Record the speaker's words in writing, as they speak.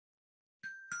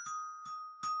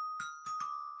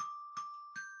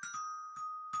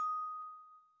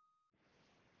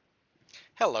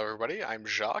Hello everybody, I'm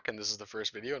Jacques, and this is the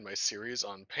first video in my series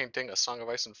on painting A Song of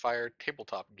Ice and Fire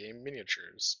tabletop game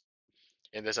miniatures.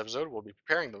 In this episode, we'll be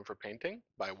preparing them for painting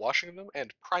by washing them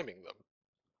and priming them.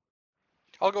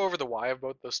 I'll go over the why of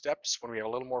both those steps when we have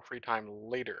a little more free time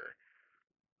later.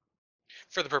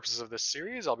 For the purposes of this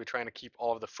series, I'll be trying to keep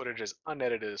all of the footage as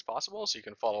unedited as possible so you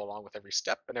can follow along with every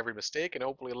step and every mistake and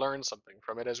hopefully learn something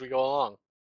from it as we go along.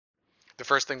 The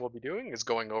first thing we'll be doing is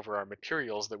going over our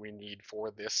materials that we need for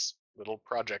this little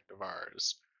project of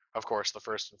ours. Of course, the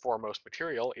first and foremost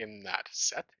material in that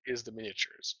set is the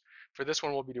miniatures. For this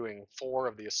one, we'll be doing 4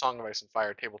 of the A Song of Ice and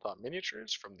Fire tabletop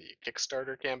miniatures from the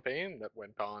Kickstarter campaign that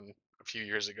went on a few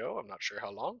years ago, I'm not sure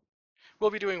how long.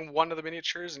 We'll be doing 1 of the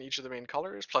miniatures in each of the main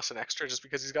colors, plus an extra just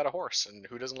because he's got a horse, and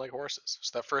who doesn't like horses?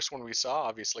 So that first one we saw,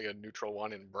 obviously a neutral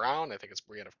one in brown, I think it's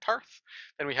Brienne of Tarth.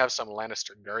 Then we have some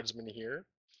Lannister guardsmen here.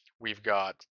 We've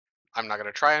got, I'm not going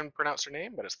to try and pronounce her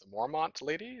name, but it's the Mormont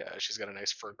lady. She's got a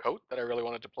nice fur coat that I really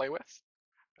wanted to play with,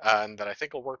 and that I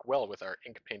think will work well with our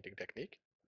ink painting technique.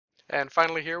 And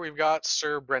finally here we've got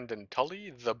Sir Brendan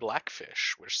Tully, the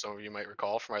Blackfish, which some of you might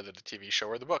recall from either the TV show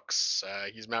or the books.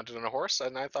 He's mounted on a horse,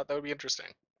 and I thought that would be interesting.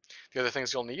 The other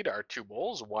things you'll need are 2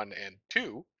 bowls, 1 and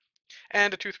 2,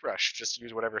 and a toothbrush. Just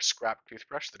use whatever scrap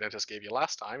toothbrush the dentist gave you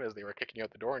last time as they were kicking you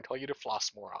out the door and tell you to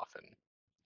floss more often.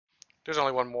 There's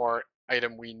only one more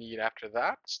item we need after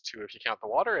that, two if you count the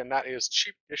water, and that is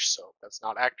cheap dish soap. That's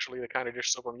not actually the kind of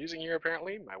dish soap I'm using here,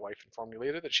 apparently. My wife informed me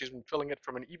later that she's been filling it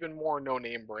from an even more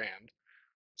no-name brand.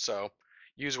 So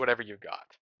use whatever you've got.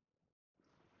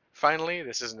 Finally,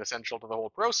 this isn't essential to the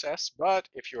whole process, but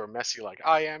if you're messy like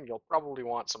I am, you'll probably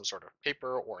want some sort of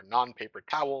paper or non-paper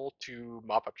towel to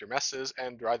mop up your messes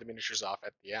and dry the miniatures off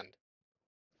at the end.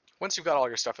 Once you've got all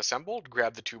your stuff assembled,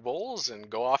 grab the 2 bowls and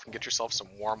go off and get yourself some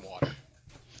warm water.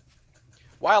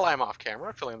 While I'm off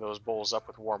camera, filling those bowls up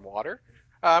with warm water,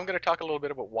 I'm going to talk a little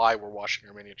bit about why we're washing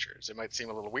our miniatures. It might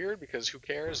seem a little weird because who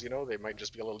cares, they might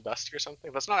just be a little dusty or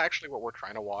something. That's not actually what we're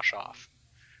trying to wash off.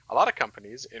 A lot of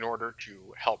companies, in order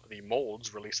to help the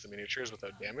molds release the miniatures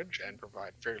without damage and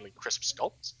provide fairly crisp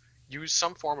sculpts, use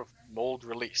some form of mold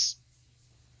release.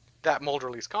 That mold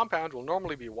release compound will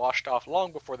normally be washed off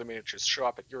long before the miniatures show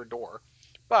up at your door,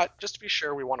 but just to be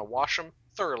sure, we want to wash them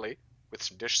thoroughly with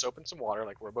some dish soap and some water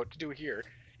like we're about to do here,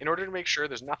 in order to make sure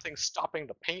there's nothing stopping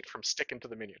the paint from sticking to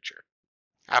the miniature.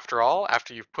 After all,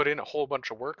 after you've put in a whole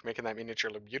bunch of work making that miniature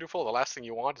look beautiful, the last thing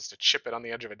you want is to chip it on the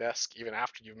edge of a desk even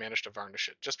after you've managed to varnish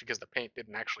it, just because the paint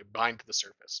didn't actually bind to the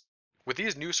surface. With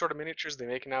these new sort of miniatures they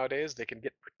make nowadays, they can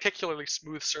get particularly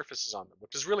smooth surfaces on them,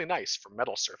 which is really nice for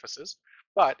metal surfaces,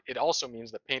 but it also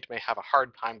means that paint may have a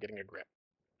hard time getting a grip.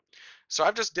 So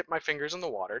I've just dipped my fingers in the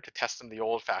water to test them the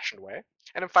old-fashioned way,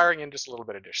 and I'm firing in just a little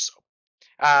bit of dish soap.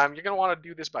 You're going to want to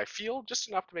do this by feel, just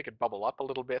enough to make it bubble up a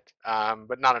little bit,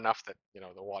 but not enough that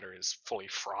the water is fully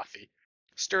frothy.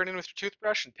 Stir it in with your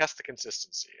toothbrush and test the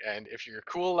consistency. And if you're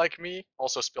cool like me,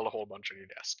 also spill a whole bunch on your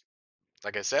desk.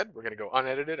 Like I said, we're going to go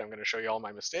unedited. I'm going to show you all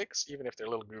my mistakes, even if they're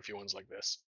little goofy ones like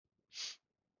this.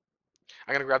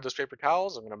 I'm going to grab those paper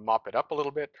towels. I'm going to mop it up a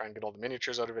little bit, try and get all the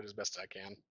miniatures out of it as best I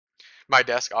can. My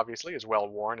desk, obviously, is well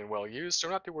worn and well used, so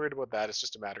I'm not too worried about that. It's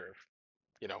just a matter of,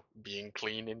 being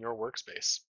clean in your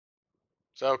workspace.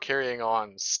 So carrying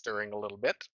on, stirring a little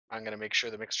bit, I'm going to make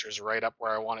sure the mixture is right up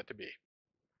where I want it to be.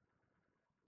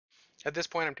 At this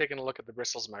point, I'm taking a look at the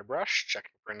bristles of my brush,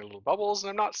 checking for any little bubbles, and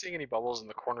I'm not seeing any bubbles in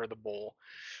the corner of the bowl.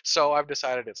 So I've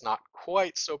decided it's not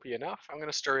quite soapy enough. I'm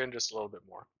going to stir in just a little bit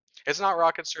more. It's not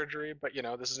rocket surgery, but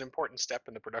this is an important step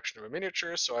in the production of a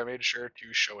miniature, so I made sure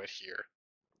to show it here.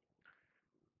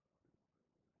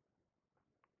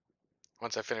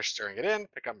 Once I finish stirring it in,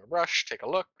 pick up my brush, take a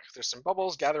look. There's some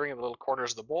bubbles gathering in the little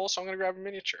corners of the bowl, so I'm going to grab a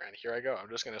miniature, and here I go. I'm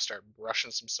just going to start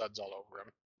brushing some suds all over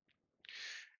them.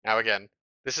 Now again,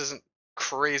 this isn't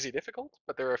crazy difficult,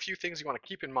 but there are a few things you want to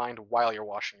keep in mind while you're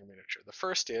washing your miniature. The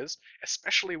first is,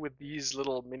 especially with these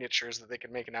little miniatures that they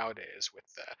can make nowadays with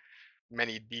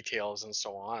many details and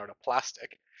so on out of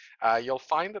plastic, you'll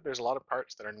find that there's a lot of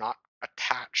parts that are not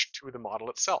attached to the model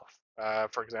itself.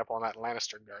 For example, on that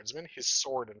Lannister guardsman, his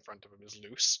sword in front of him is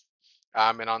loose.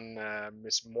 And on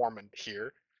Miss Mormont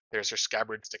here, there's her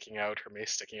scabbard sticking out, her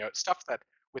mace sticking out, stuff that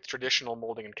with traditional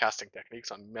molding and casting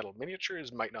techniques on metal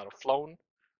miniatures might not have flown,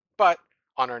 but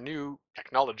on our new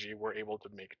technology we're able to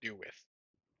make do with.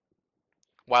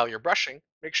 While you're brushing,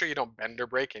 make sure you don't bend or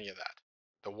break any of that.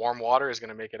 The warm water is going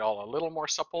to make it all a little more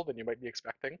supple than you might be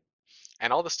expecting,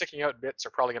 and all the sticking out bits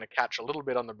are probably going to catch a little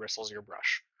bit on the bristles of your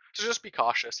brush. So just be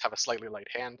cautious, have a slightly light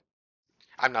hand.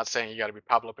 I'm not saying you got to be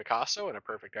Pablo Picasso and a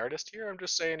perfect artist here, I'm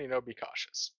just saying, be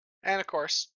cautious. And of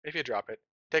course, if you drop it,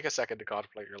 take a second to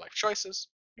contemplate your life choices,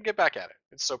 and get back at it.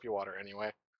 It's soapy water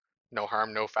anyway. No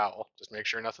harm, no foul. Just make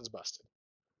sure nothing's busted.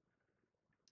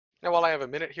 Now, while I have a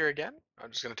minute here again,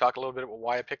 I'm just going to talk a little bit about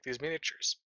why I picked these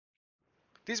miniatures.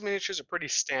 These miniatures are pretty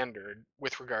standard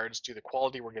with regards to the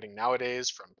quality we're getting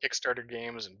nowadays from Kickstarter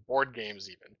games and board games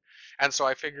even. And so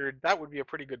I figured that would be a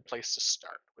pretty good place to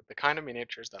start with the kind of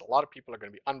miniatures that a lot of people are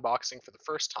going to be unboxing for the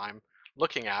first time,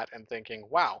 looking at and thinking,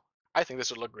 wow, I think this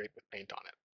would look great with paint on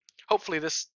it. Hopefully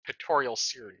this tutorial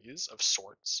series of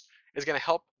sorts is going to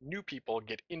help new people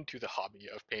get into the hobby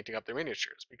of painting up their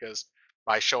miniatures, because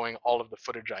by showing all of the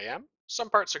footage I am, some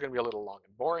parts are going to be a little long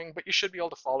and boring, but you should be able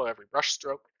to follow every brush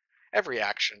stroke, every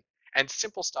action, and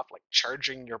simple stuff like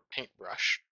charging your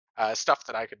paintbrush, stuff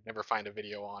that I could never find a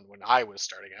video on when I was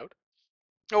starting out.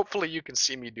 Hopefully you can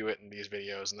see me do it in these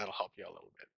videos and that'll help you a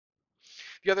little bit.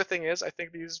 The other thing is, I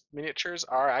think these miniatures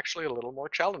are actually a little more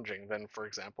challenging than, for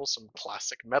example, some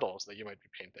classic metals that you might be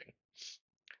painting.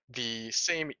 The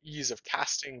same ease of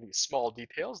casting these small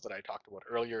details that I talked about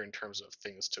earlier in terms of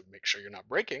things to make sure you're not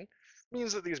breaking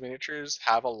means that these miniatures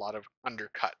have a lot of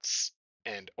undercuts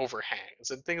and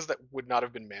overhangs and things that would not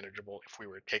have been manageable if we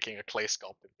were taking a clay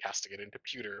sculpt and casting it into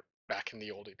pewter back in the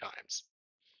oldie times.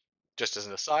 Just as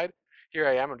an aside, here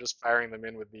I am, I'm just firing them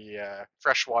in with the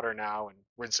fresh water now and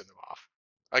rinsing them off.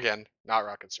 Again, not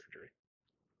rocket surgery.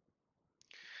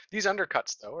 These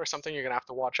undercuts, though, are something you're going to have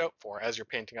to watch out for as you're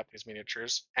painting up these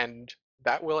miniatures, and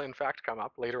that will in fact come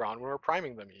up later on when we're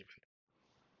priming them even.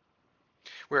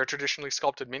 Where a traditionally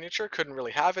sculpted miniature couldn't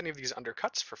really have any of these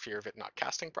undercuts for fear of it not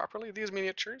casting properly, these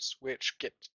miniatures, which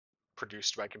get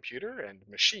produced by computer and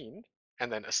machined,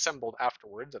 and then assembled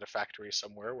afterwards at a factory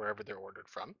somewhere wherever they're ordered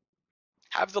from,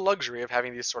 have the luxury of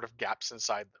having these sort of gaps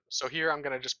inside them. So here I'm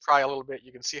going to just pry a little bit.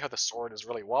 You can see how the sword is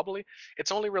really wobbly.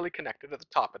 It's only really connected at the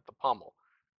top at the pommel,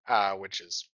 which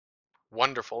is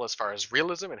wonderful as far as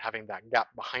realism and having that gap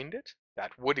behind it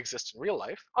that would exist in real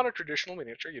life. On a traditional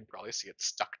miniature, you'd probably see it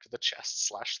stuck to the chest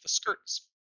slash the skirts.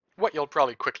 What you'll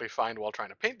probably quickly find while trying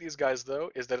to paint these guys, though,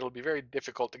 is that it'll be very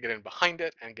difficult to get in behind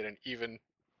it and get an even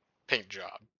paint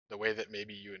job the way that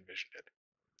maybe you envisioned it.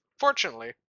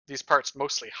 Fortunately, these parts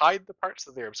mostly hide the parts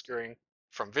that they're obscuring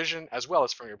from vision as well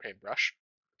as from your paintbrush,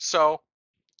 so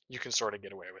you can sort of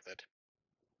get away with it.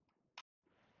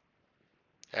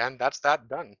 And that's that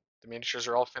done. The miniatures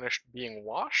are all finished being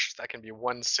washed. That can be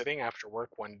one sitting after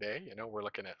work one day. You know, we're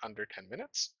looking at under 10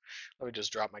 minutes. Let me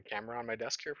just drop my camera on my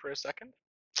desk here for a second.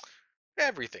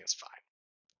 Everything's fine.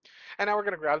 And now we're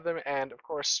going to grab them. And of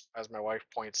course, as my wife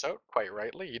points out quite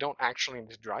rightly, you don't actually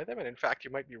need to dry them. And in fact, you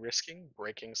might be risking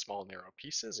breaking small, narrow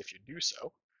pieces if you do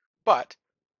so. But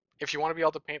if you want to be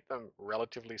able to paint them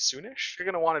relatively soonish, you're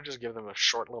going to want to just give them a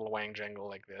short little wang jangle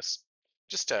like this,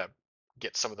 just to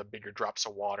get some of the bigger drops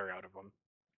of water out of them.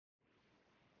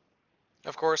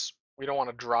 Of course, we don't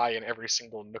want to dry in every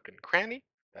single nook and cranny.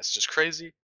 That's just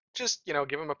crazy. Just,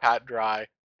 give them a pat dry.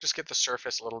 Just get the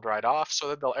surface a little dried off so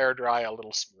that they'll air dry a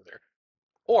little smoother.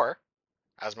 Or,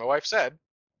 as my wife said,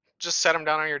 just set them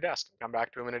down on your desk and come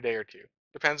back to them in a day or two.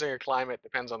 Depends on your climate,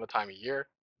 depends on the time of year.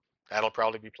 That'll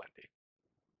probably be plenty.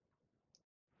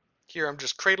 Here I'm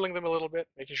just cradling them a little bit,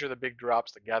 making sure the big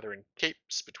drops that gather in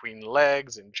capes between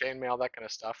legs and chainmail, that kind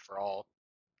of stuff, are all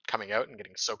coming out and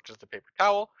getting soaked into the paper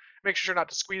towel. Make sure not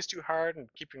to squeeze too hard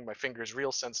and keeping my fingers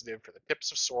real sensitive for the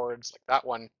tips of swords like that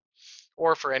one,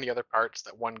 or for any other parts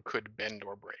that one could bend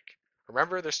or break.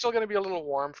 Remember, they're still going to be a little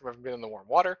warm from having been in the warm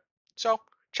water, so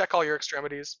check all your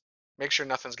extremities. Make sure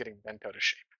nothing's getting bent out of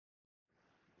shape.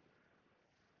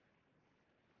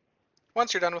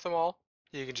 Once you're done with them all,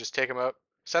 you can just take them out,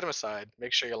 set them aside,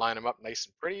 make sure you line them up nice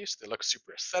and pretty so they look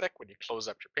super aesthetic when you close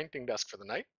up your painting desk for the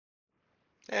night.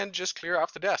 And just clear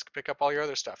off the desk, pick up all your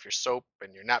other stuff, your soap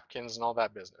and your napkins and all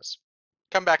that business.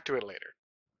 Come back to it later.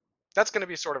 That's going to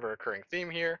be sort of a recurring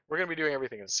theme here. We're going to be doing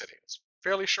everything in sittings,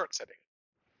 fairly short sitting.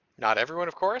 Not everyone,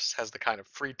 of course, has the kind of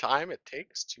free time it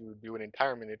takes to do an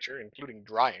entire miniature, including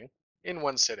drying, in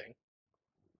one sitting.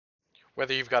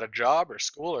 Whether you've got a job or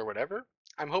school or whatever,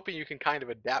 I'm hoping you can kind of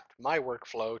adapt my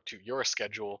workflow to your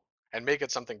schedule and make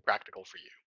it something practical for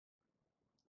you.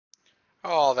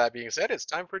 All that being said, it's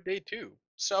time for day two.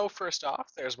 So first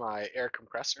off, there's my air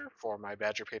compressor for my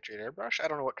Badger Patriot airbrush. I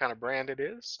don't know what kind of brand it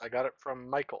is. I got it from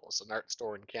Michael's, an art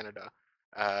store in Canada.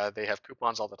 They have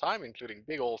coupons all the time, including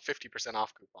big old 50%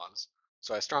 off coupons.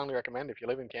 So I strongly recommend if you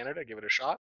live in Canada, give it a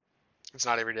shot. It's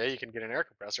not every day you can get an air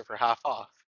compressor for half off.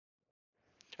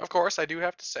 Of course, I do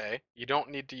have to say, you don't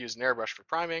need to use an airbrush for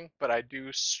priming, but I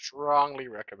do strongly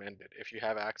recommend it if you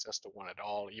have access to one at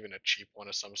all, even a cheap one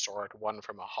of some sort, one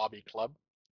from a hobby club.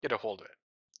 Get a hold of it.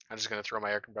 I'm just going to throw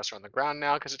my air compressor on the ground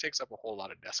now because it takes up a whole lot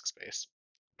of desk space.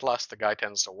 Plus, the guy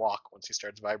tends to walk once he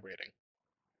starts vibrating.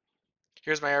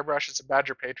 Here's my airbrush. It's a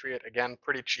Badger Patriot. Again,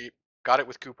 pretty cheap. Got it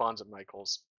with coupons at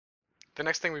Michael's. The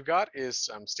next thing we've got is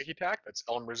some sticky tack. That's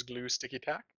Elmer's glue sticky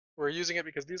tack. We're using it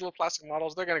because these little plastic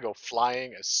models, they're going to go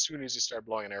flying as soon as you start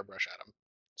blowing an airbrush at them.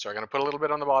 So we're going to put a little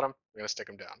bit on the bottom. We're going to stick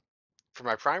them down. For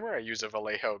my primer, I use a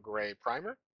Vallejo gray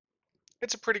primer.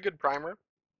 It's a pretty good primer,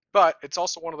 but it's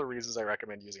also one of the reasons I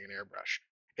recommend using an airbrush.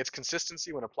 Its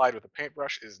consistency when applied with a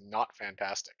paintbrush is not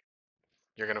fantastic.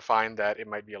 You're going to find that it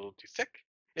might be a little too thick.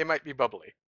 It might be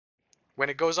bubbly. When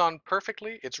it goes on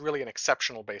perfectly, it's really an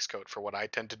exceptional base coat for what I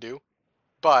tend to do,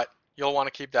 but you'll want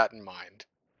to keep that in mind.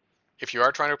 If you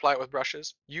are trying to apply it with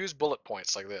brushes, use bullet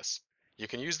points like this. You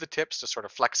can use the tips to sort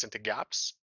of flex into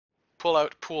gaps, pull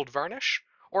out pooled varnish,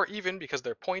 or even, because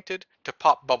they're pointed, to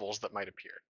pop bubbles that might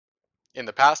appear. In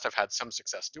the past, I've had some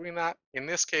success doing that. In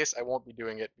this case, I won't be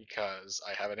doing it because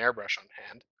I have an airbrush on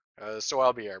hand, so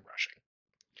I'll be airbrushing.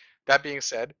 That being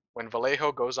said, when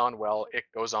Vallejo goes on well, it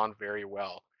goes on very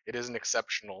well. It is an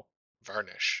exceptional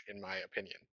varnish, in my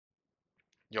opinion.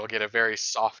 You'll get a very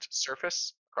soft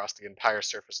surface across the entire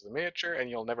surface of the miniature, and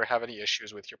you'll never have any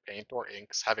issues with your paint or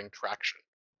inks having traction.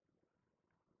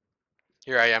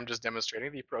 Here I am just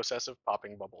demonstrating the process of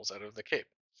popping bubbles out of the cape.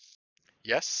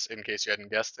 Yes, in case you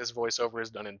hadn't guessed, this voiceover is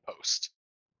done in post.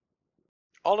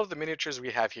 All of the miniatures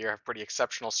we have here have pretty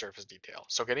exceptional surface detail,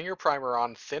 so getting your primer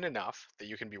on thin enough that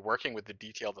you can be working with the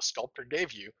detail the sculptor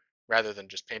gave you, rather than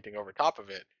just painting over top of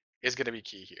it, is going to be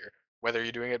key here, whether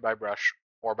you're doing it by brush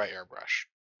or by airbrush.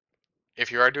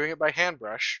 If you are doing it by hand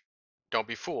brush, don't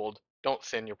be fooled, don't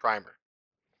thin your primer.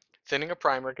 Thinning a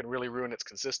primer can really ruin its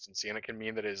consistency, and it can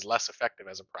mean that it is less effective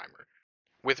as a primer.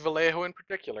 With Vallejo in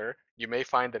particular, you may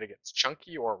find that it gets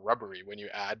chunky or rubbery when you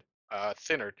add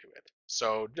thinner to it.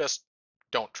 So just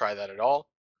don't try that at all.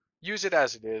 Use it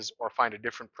as it is, or find a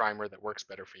different primer that works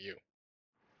better for you.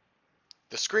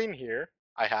 The screen here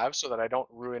I have so that I don't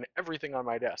ruin everything on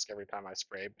my desk every time I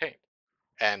spray paint.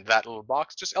 And that little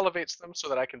box just elevates them so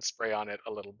that I can spray on it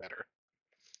a little better.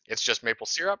 It's just maple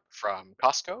syrup from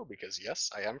Costco, because yes,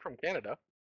 I am from Canada.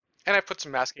 And I put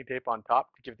some masking tape on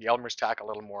top to give the Elmer's tack a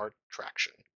little more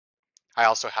traction. I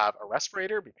also have a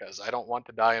respirator because I don't want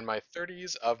to die in my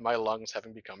 30s of my lungs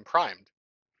having become primed.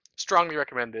 Strongly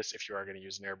recommend this if you are going to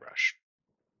use an airbrush.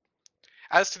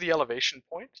 As to the elevation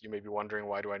point, you may be wondering,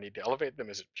 why do I need to elevate them?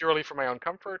 Is it purely for my own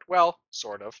comfort? Well,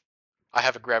 sort of. I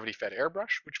have a gravity-fed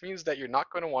airbrush, which means that you're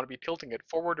not going to want to be tilting it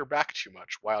forward or back too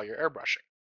much while you're airbrushing.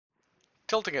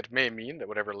 Tilting it may mean that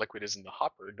whatever liquid is in the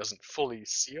hopper doesn't fully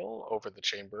seal over the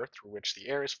chamber through which the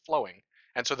air is flowing,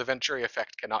 and so the Venturi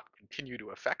effect cannot continue to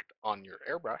affect on your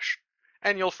airbrush,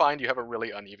 and you'll find you have a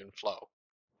really uneven flow.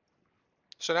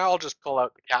 So now I'll just pull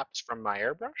out the caps from my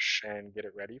airbrush and get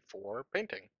it ready for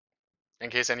painting. In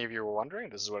case any of you were wondering,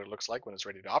 this is what it looks like when it's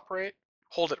ready to operate.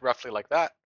 Hold it roughly like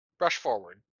that, brush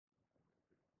forward.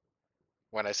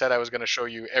 When I said I was going to show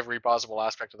you every possible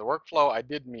aspect of the workflow, I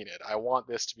did mean it. I want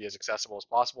this to be as accessible as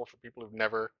possible for people who've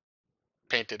never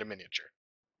painted a miniature.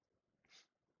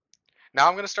 Now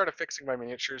I'm going to start affixing my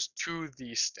miniatures to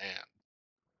the stand.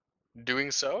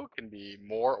 Doing so can be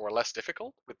more or less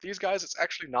difficult. With these guys, it's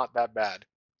actually not that bad.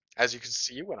 As you can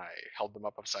see, when I held them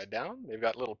up upside down, they've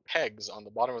got little pegs on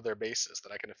the bottom of their bases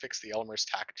that I can affix the Elmer's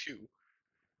tack to.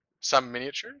 Some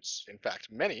miniatures, in fact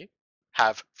many,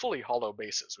 have fully hollow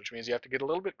bases, which means you have to get a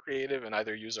little bit creative and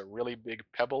either use a really big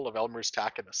pebble of Elmer's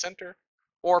tack in the center,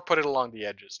 or put it along the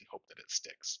edges and hope that it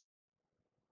sticks.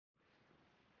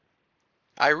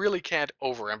 I really can't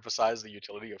overemphasize the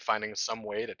utility of finding some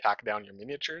way to tack down your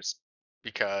miniatures,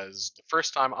 because the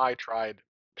first time I tried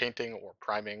painting or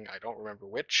priming, I don't remember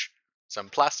which, some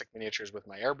plastic miniatures with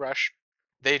my airbrush,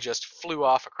 they just flew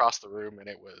off across the room, and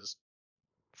it was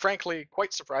frankly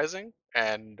quite surprising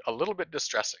and a little bit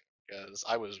distressing, because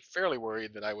I was fairly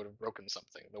worried that I would have broken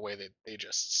something the way that they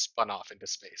just spun off into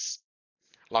space.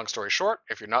 Long story short,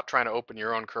 if you're not trying to open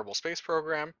your own Kerbal Space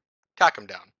Program, tack them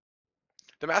down.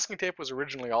 The masking tape was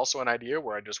originally also an idea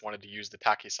where I just wanted to use the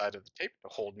tacky side of the tape to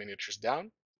hold miniatures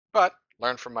down, but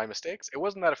learned from my mistakes, it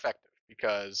wasn't that effective,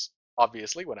 because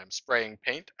obviously when I'm spraying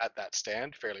paint at that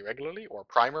stand fairly regularly, or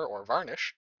primer or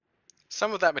varnish,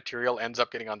 some of that material ends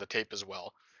up getting on the tape as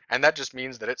well, and that just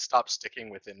means that it stops sticking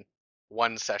within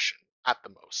one session at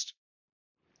the most.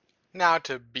 Now,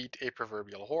 to beat a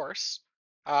proverbial horse,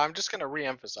 I'm just going to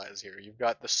re-emphasize here. You've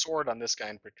got the sword on this guy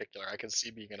in particular I can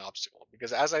see being an obstacle,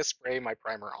 because as I spray my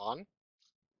primer on,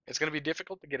 it's going to be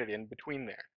difficult to get it in between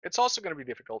there. It's also going to be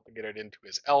difficult to get it into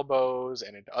his elbows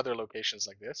and into other locations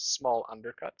like this, small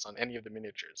undercuts on any of the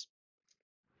miniatures.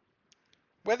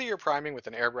 Whether you're priming with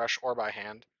an airbrush or by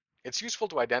hand, it's useful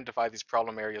to identify these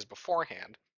problem areas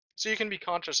beforehand so you can be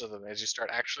conscious of them as you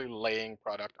start actually laying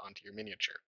product onto your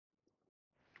miniature.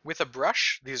 With a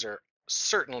brush, these are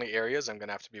certainly areas I'm going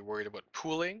to have to be worried about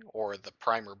pooling or the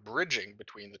primer bridging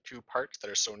between the two parts that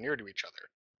are so near to each other.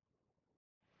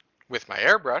 With my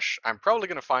airbrush, I'm probably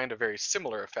going to find a very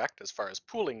similar effect as far as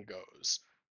pooling goes.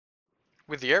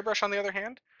 With the airbrush, on the other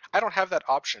hand, I don't have that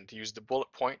option to use the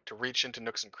bullet point to reach into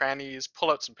nooks and crannies,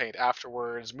 pull out some paint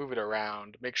afterwards, move it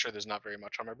around, make sure there's not very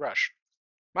much on my brush.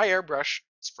 My airbrush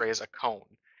sprays a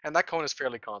cone, and that cone is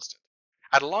fairly constant.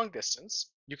 At a long distance,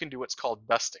 you can do what's called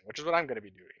dusting, which is what I'm going to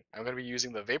be doing. I'm going to be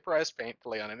using the vaporized paint to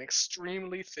lay on an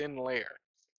extremely thin layer,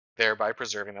 thereby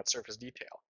preserving that surface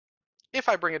detail. If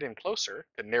I bring it in closer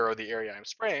to narrow the area I'm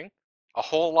spraying, a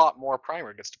whole lot more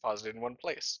primer gets deposited in one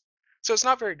place. So it's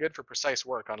not very good for precise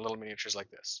work on little miniatures like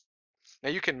this. Now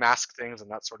you can mask things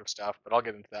and that sort of stuff, but I'll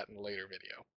get into that in a later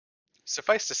video.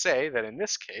 Suffice to say that in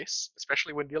this case,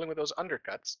 especially when dealing with those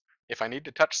undercuts, if I need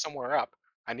to touch somewhere up,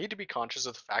 I need to be conscious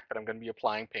of the fact that I'm going to be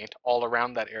applying paint all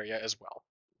around that area as well.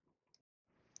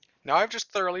 Now I've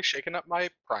just thoroughly shaken up my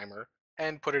primer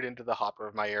and put it into the hopper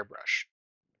of my airbrush.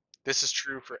 This is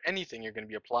true for anything you're going to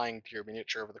be applying to your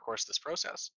miniature over the course of this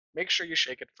process. Make sure you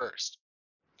shake it first.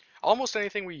 Almost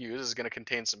anything we use is going to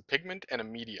contain some pigment and a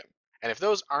medium, and if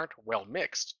those aren't well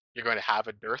mixed, you're going to have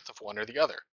a dearth of one or the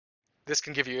other. This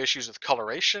can give you issues with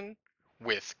coloration,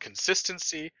 with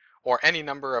consistency, or any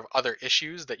number of other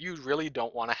issues that you really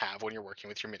don't want to have when you're working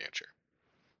with your miniature.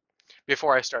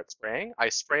 Before I start spraying, I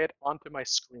spray it onto my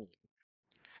screen.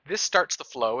 This starts the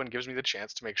flow and gives me the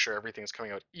chance to make sure everything's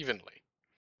coming out evenly.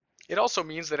 It also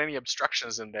means that any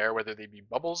obstructions in there, whether they be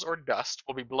bubbles or dust,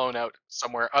 will be blown out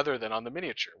somewhere other than on the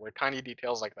miniature, where tiny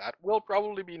details like that will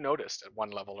probably be noticed at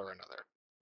one level or another.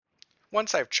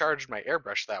 Once I've charged my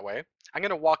airbrush that way, I'm going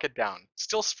to walk it down,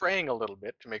 still spraying a little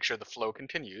bit to make sure the flow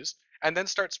continues, and then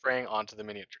start spraying onto the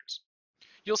miniatures.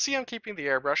 You'll see I'm keeping the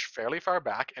airbrush fairly far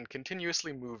back and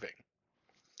continuously moving.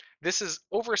 This is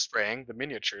overspraying the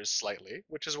miniatures slightly,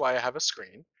 which is why I have a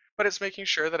screen, but it's making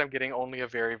sure that I'm getting only a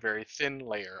very, very thin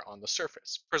layer on the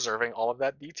surface, preserving all of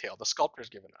that detail the sculptor's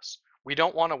given us. We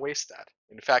don't want to waste that.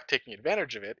 In fact, taking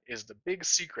advantage of it is the big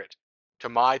secret to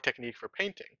my technique for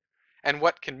painting, and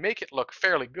what can make it look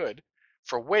fairly good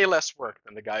for way less work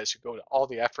than the guys who go to all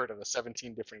the effort of the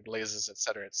 17 different glazes,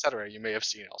 etc., you may have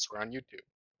seen elsewhere on YouTube.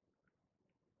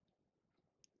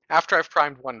 After I've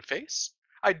primed one face,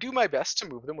 I do my best to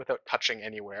move them without touching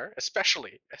anywhere,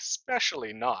 especially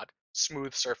not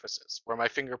smooth surfaces, where my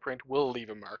fingerprint will leave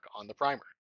a mark on the primer.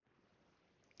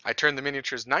 I turn the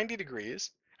miniatures 90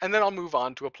 degrees, and then I'll move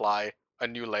on to apply a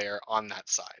new layer on that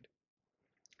side.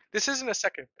 This isn't a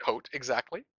second coat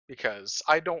exactly, because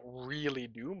I don't really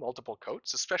do multiple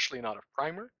coats, especially not of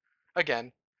primer.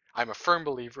 Again, I'm a firm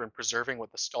believer in preserving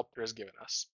what the sculptor has given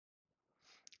us.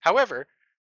 However,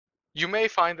 you may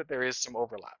find that there is some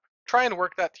overlap. Try and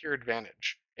work that to your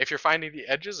advantage. If you're finding the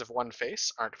edges of one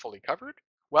face aren't fully covered,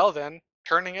 well then,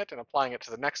 turning it and applying it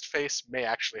to the next face may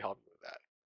actually help you with that.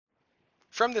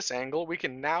 From this angle, we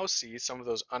can now see some of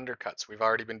those undercuts we've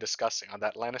already been discussing on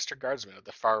that Lannister guardsman at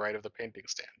the far right of the painting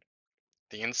stand.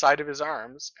 The inside of his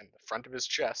arms and the front of his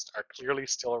chest are clearly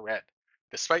still red,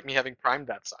 despite me having primed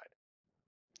that side.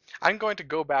 I'm going to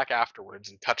go back afterwards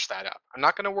and touch that up. I'm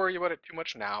not going to worry about it too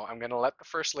much now. I'm going to let the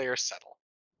first layer settle.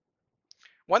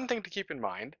 One thing to keep in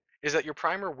mind is that your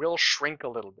primer will shrink a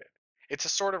little bit. It's a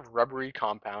sort of rubbery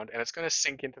compound and it's going to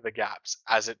sink into the gaps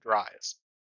as it dries.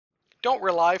 Don't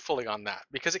rely fully on that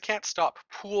because it can't stop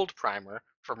pooled primer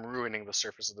from ruining the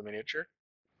surface of the miniature.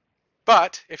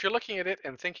 But if you're looking at it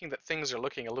and thinking that things are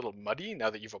looking a little muddy now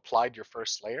that you've applied your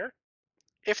first layer,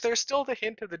 if there's still the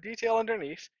hint of the detail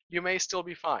underneath, you may still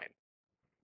be fine.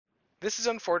 This is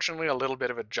unfortunately a little bit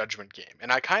of a judgment game,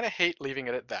 and I kind of hate leaving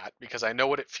it at that because I know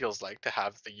what it feels like to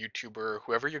have the YouTuber or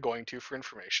whoever you're going to for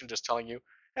information just telling you,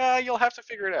 you'll have to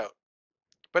figure it out.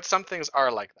 But some things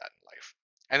are like that in life.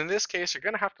 And in this case, you're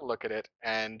going to have to look at it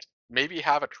and maybe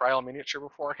have a trial miniature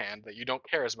beforehand that you don't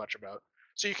care as much about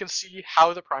so you can see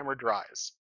how the primer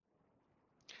dries.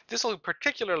 This will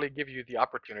particularly give you the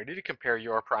opportunity to compare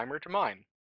your primer to mine.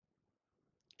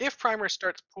 If primer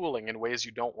starts pooling in ways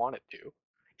you don't want it to,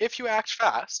 if you act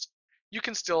fast, you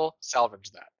can still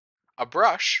salvage that. A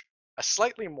brush, a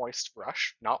slightly moist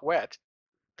brush, not wet,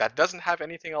 that doesn't have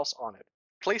anything else on it,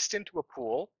 placed into a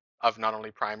pool of not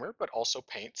only primer but also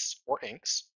paints or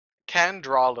inks, can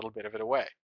draw a little bit of it away.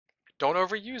 Don't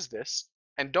overuse this,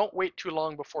 and don't wait too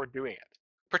long before doing it,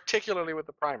 particularly with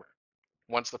the primer.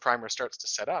 Once the primer starts to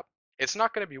set up, it's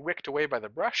not going to be wicked away by the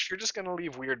brush, you're just going to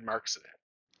leave weird marks in it.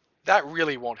 That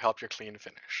really won't help your clean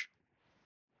finish.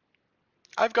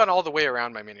 I've gone all the way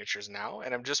around my miniatures now,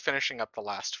 and I'm just finishing up the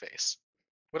last face.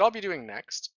 What I'll be doing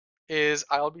next is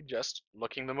I'll be just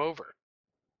looking them over.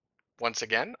 Once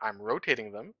again, I'm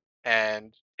rotating them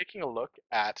and taking a look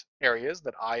at areas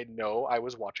that I know I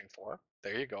was watching for.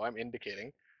 There you go, I'm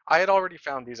indicating. I had already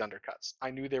found these undercuts. I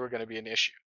knew they were going to be an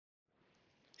issue.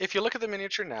 If you look at the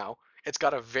miniature now, it's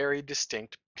got a very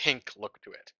distinct pink look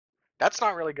to it. That's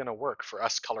not really going to work for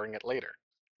us coloring it later.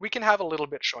 We can have a little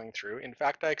bit showing through. In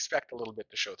fact, I expect a little bit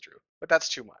to show through, but that's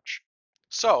too much.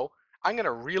 So I'm going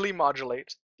to really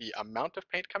modulate the amount of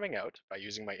paint coming out by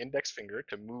using my index finger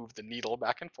to move the needle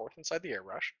back and forth inside the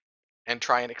airbrush and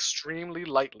try and extremely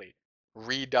lightly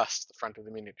redust the front of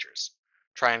the miniatures.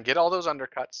 Try and get all those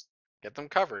undercuts, get them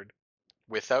covered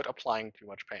without applying too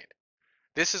much paint.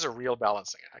 This is a real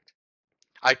balancing act.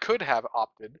 I could have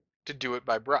opted to do it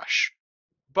by brush,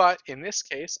 but in this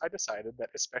case I decided that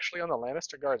especially on the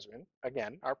Lannister Guardsman,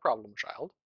 again, our problem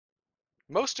child,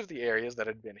 most of the areas that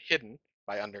had been hidden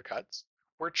by undercuts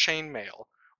were chainmail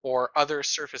or other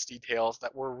surface details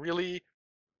that were really,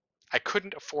 I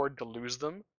couldn't afford to lose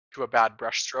them to a bad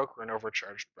brush stroke or an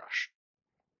overcharged brush.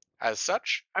 As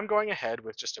such, I'm going ahead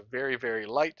with just a very, very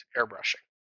light airbrushing.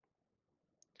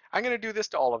 I'm going to do this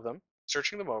to all of them,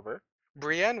 searching them over.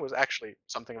 Brienne was actually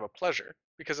something of a pleasure,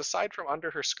 because aside from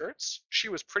under her skirts, she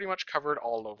was pretty much covered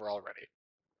all over already.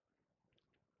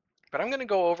 But I'm going to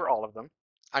go over all of them.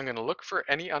 I'm going to look for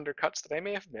any undercuts that I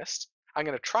may have missed. I'm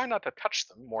going to try not to touch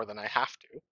them more than I have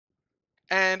to.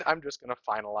 And I'm just going to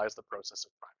finalize the process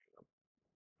of priming them.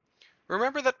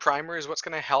 Remember that primer is what's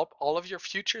going to help all of your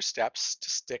future steps to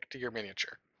stick to your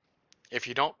miniature. If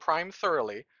you don't prime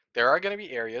thoroughly, there are going to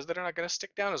be areas that are not going to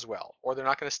stick down as well, or they're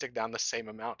not going to stick down the same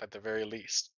amount at the very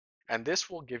least. And this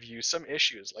will give you some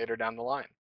issues later down the line.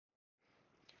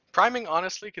 Priming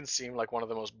honestly can seem like one of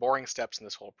the most boring steps in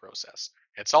this whole process.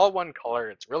 It's all one color,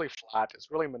 it's really flat, it's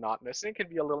really monotonous, and it can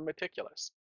be a little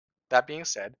meticulous. That being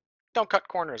said, don't cut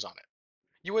corners on it.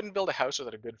 You wouldn't build a house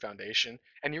without a good foundation,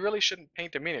 and you really shouldn't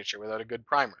paint a miniature without a good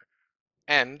primer.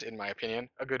 And, in my opinion,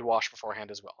 a good wash beforehand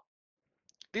as well.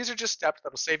 These are just steps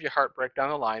that'll save you heartbreak down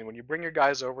the line when you bring your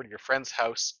guys over to your friend's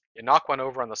house, you knock one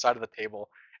over on the side of the table,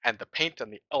 and the paint on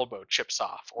the elbow chips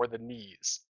off, or the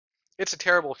knees. It's a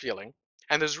terrible feeling,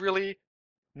 and there's really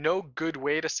no good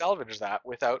way to salvage that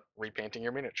without repainting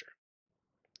your miniature.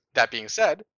 That being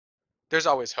said, there's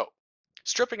always hope.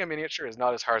 Stripping a miniature is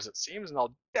not as hard as it seems, and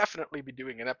I'll definitely be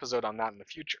doing an episode on that in the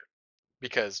future,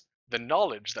 because the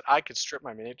knowledge that I could strip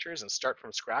my miniatures and start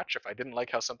from scratch if I didn't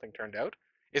like how something turned out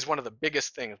is one of the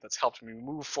biggest things that's helped me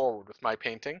move forward with my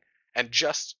painting and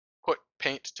just put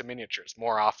paint to miniatures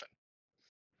more often.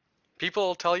 People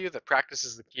will tell you that practice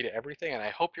is the key to everything, and I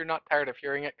hope you're not tired of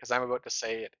hearing it because I'm about to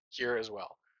say it here as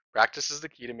well. Practice is the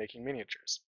key to making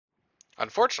miniatures.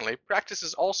 Unfortunately, practice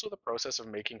is also the process of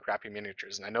making crappy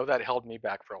miniatures, and I know that held me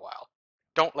back for a while.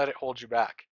 Don't let it hold you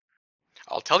back.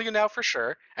 I'll tell you now for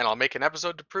sure, and I'll make an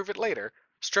episode to prove it later,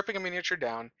 stripping a miniature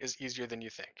down is easier than you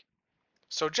think.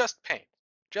 So just paint.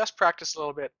 Just practice a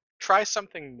little bit. Try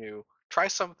something new. Try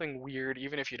something weird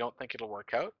even if you don't think it'll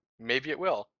work out. Maybe it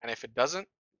will. And if it doesn't,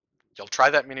 you'll try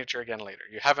that miniature again later.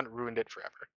 You haven't ruined it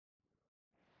forever.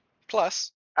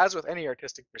 Plus, as with any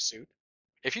artistic pursuit,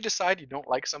 if you decide you don't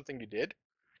like something you did,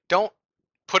 don't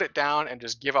put it down and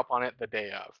just give up on it the day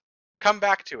of. Come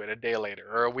back to it a day later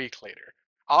or a week later.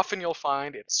 Often you'll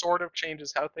find it sort of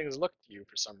changes how things look to you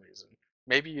for some reason.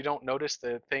 Maybe you don't notice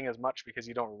the thing as much because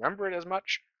you don't remember it as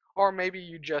much, or maybe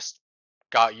you just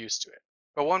got used to it.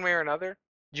 But one way or another,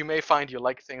 you may find you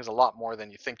like things a lot more than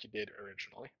you think you did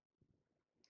originally.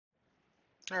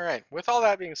 Alright, with all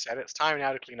that being said, it's time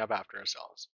now to clean up after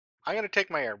ourselves. I'm going to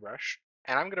take my airbrush,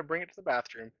 and I'm going to bring it to the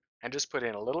bathroom and just put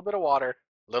in a little bit of water,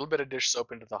 a little bit of dish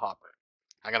soap into the hopper.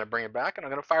 I'm going to bring it back and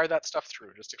I'm going to fire that stuff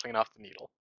through just to clean off the needle.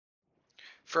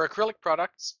 For acrylic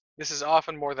products, this is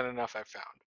often more than enough I've found.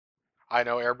 I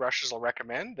know airbrushes will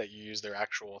recommend that you use their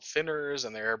actual thinners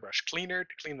and their airbrush cleaner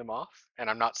to clean them off, and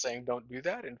I'm not saying don't do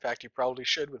that. In fact, you probably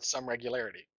should with some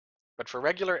regularity. But for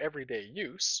regular everyday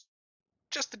use,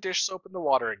 just the dish soap and the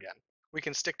water again. We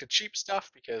can stick to cheap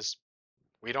stuff because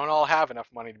we don't all have enough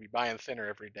money to be buying thinner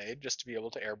every day just to be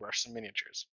able to airbrush some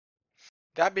miniatures.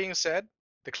 That being said,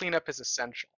 the cleanup is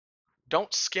essential.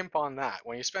 Don't skimp on that.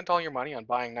 When you spent all your money on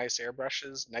buying nice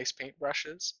airbrushes, nice paint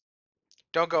brushes,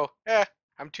 don't go,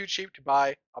 I'm too cheap to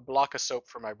buy a block of soap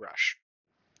for my brush.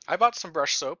 I bought some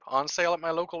brush soap on sale at my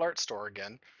local art store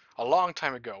again a long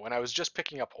time ago when I was just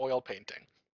picking up oil painting.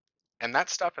 And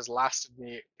that stuff has lasted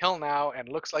me till now and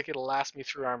looks like it'll last me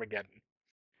through Armageddon.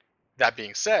 That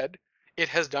being said, it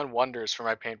has done wonders for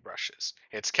my paintbrushes.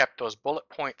 It's kept those bullet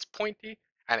points pointy,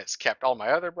 and it's kept all my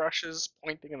other brushes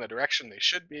pointing in the direction they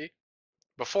should be.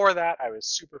 Before that, I was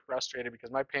super frustrated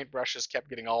because my paintbrushes kept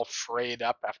getting all frayed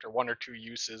up after one or two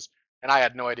uses, and I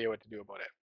had no idea what to do about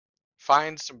it.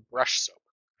 find some brush soap.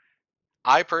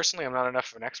 I personally am not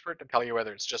enough of an expert to tell you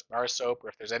whether it's just bar soap or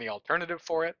if there's any alternative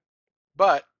for it,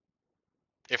 but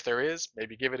if there is,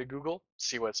 maybe give it a Google,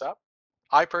 see what's up.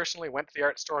 I personally went to the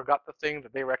art store, got the thing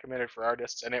that they recommended for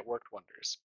artists, and it worked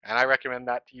wonders. And I recommend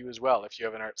that to you as well. If you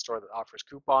have an art store that offers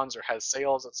coupons or has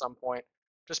sales at some point,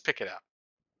 just pick it up.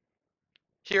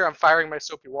 Here I'm firing my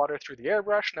soapy water through the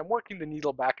airbrush and I'm working the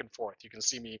needle back and forth. You can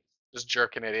see me just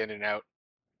jerking it in and out.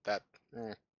 That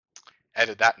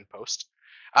edit that in post.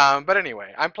 But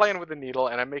anyway, I'm playing with the needle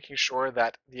and I'm making sure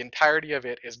that the entirety of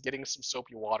it is getting some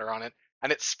soapy water on it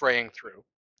and it's spraying through.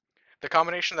 The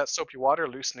combination of that soapy water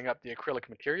loosening up the acrylic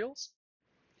materials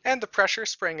and the pressure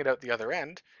spraying it out the other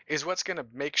end is what's going to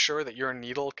make sure that your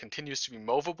needle continues to be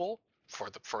movable for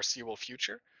the foreseeable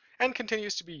future and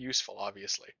continues to be useful,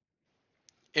 obviously.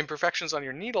 Imperfections on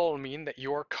your needle will mean that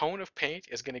your cone of paint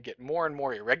is going to get more and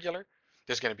more irregular.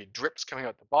 There's going to be drips coming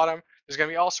out the bottom. There's going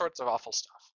to be all sorts of awful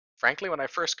stuff. Frankly, when I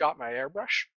first got my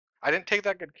airbrush, I didn't take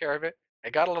that good care of it. I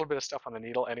got a little bit of stuff on the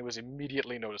needle and it was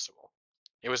immediately noticeable.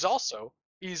 It was also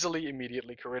easily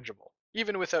immediately corrigible,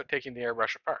 even without taking the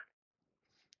airbrush apart.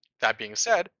 That being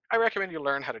said, I recommend you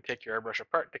learn how to take your airbrush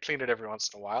apart to clean it every once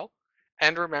in a while,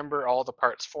 and remember all the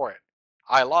parts for it.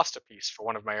 I lost a piece for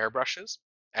one of my airbrushes,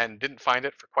 and didn't find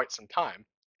it for quite some time,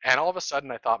 and all of a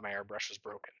sudden I thought my airbrush was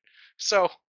broken.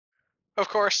 So, of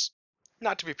course,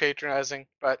 not to be patronizing,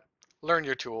 but learn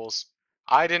your tools.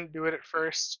 I didn't do it at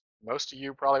first. Most of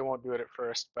you probably won't do it at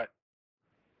first, but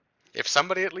if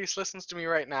somebody at least listens to me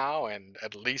right now and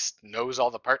at least knows all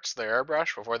the parts of their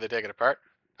airbrush before they take it apart,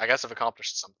 I guess I've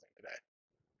accomplished something today.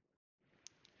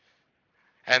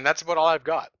 And that's about all I've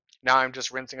got. Now I'm just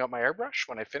rinsing out my airbrush.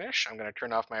 When I finish, I'm going to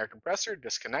turn off my air compressor,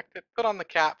 disconnect it, put on the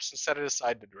caps, and set it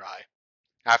aside to dry.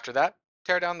 After that,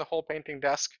 tear down the whole painting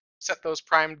desk, set those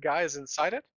primed guys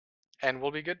inside it, and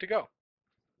we'll be good to go.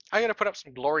 I'm going to put up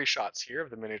some glory shots here of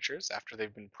the miniatures after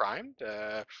they've been primed.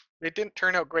 They didn't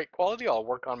turn out great quality. I'll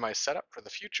work on my setup for the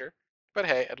future, but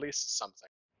hey, at least it's something.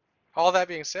 All that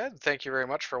being said, thank you very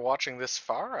much for watching this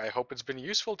far. I hope it's been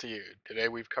useful to you. Today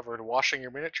we've covered washing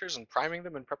your miniatures and priming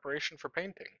them in preparation for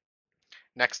painting.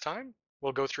 Next time,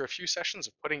 we'll go through a few sessions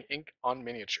of putting ink on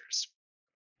miniatures.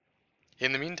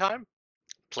 In the meantime,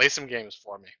 play some games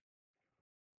for me.